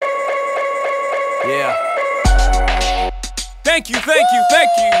Yeah. Thank you.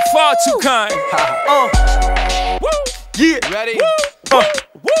 Far too kind. Woo. Yeah. Ready? Woo.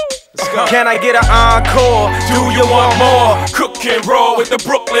 Let's go. Can I get an encore? Do you want more? Cook and roll with the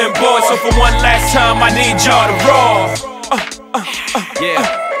Brooklyn boys. So for one last time, I need y'all to roll. Yeah.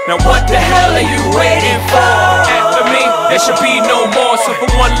 Now what the hell are you waiting for? After me, there should be no more. So for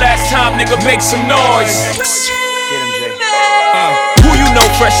one last time, nigga, make some noise. Get him, Jay. Who you know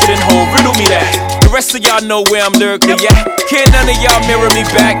fresher than Hov? Riddle me that. The rest of y'all know where I'm lurking at. Can't none of y'all mirror me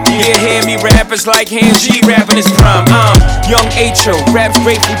back. Yeah, hear me rap, it's like Hand G rapping his prime. Young H.O., raps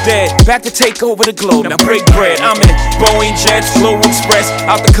Grateful Dead. Back to take over the globe, now break bread. I'm in Boeing Jets, Flow Express.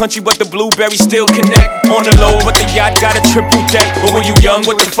 Out the country, but the blueberries still connect. On the low, but the yacht got a triple deck. But when you young,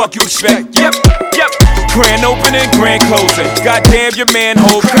 what the fuck you expect? Yep. Grand opening, grand closing. Goddamn your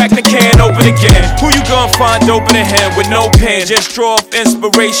manhole, crack the can open again. Who you gonna find open in him with no pen? Just draw off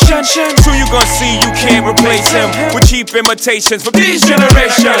inspiration. Who you gonna see you can't replace him with cheap imitations from these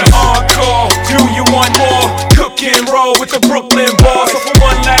generations? Encore, do you want more? Cook and roll with the Brooklyn boys. So for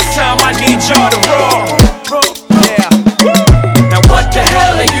one last time, I need y'all to roll. Yeah. Now what the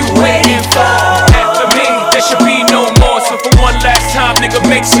hell are you waiting for? After me, there should be no more. So for one last time, nigga,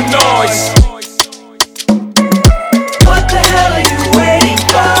 make some noise. What the hell are you waiting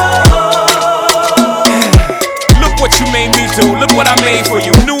for? Look what you made me do, look what I made for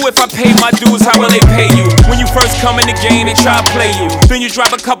you. Knew if I paid my dues, how will they pay you? When you first come in the game, they try to play you. Then you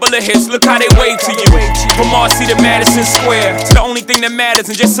drop a couple of hits, look how they wave to you. From Marcy to Madison Square, to the only thing that matters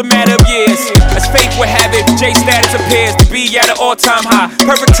in just a matter of years. As fate would have it, J status appears to be at an all-time high.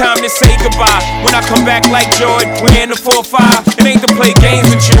 Perfect time to say goodbye. When I come back like Jordan, we're in the 4-5. It ain't to play games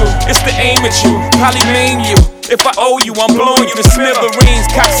with you, it's to aim at you, probably maim you. If I owe you, I'm blowing you to smithereens.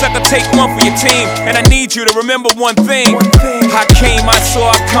 Cocksucker, take one for your team. And I need you to remember one thing. I came, I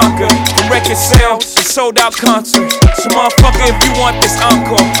saw, I conquered. From record sales to sold out concerts. So motherfucker, if you want this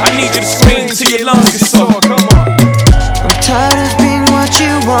encore, I need you to scream till your lungs get sore. Come on. I'm tired of being what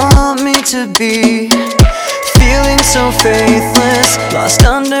you want me to be. Feeling so faithless, lost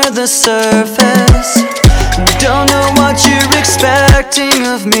under the surface. Don't know what you're expecting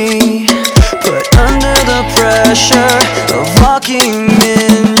of me, but under the pressure of walking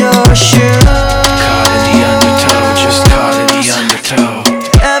in your shoes, Caught in the undertow, just caught in the undertow.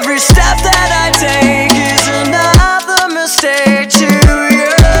 every step that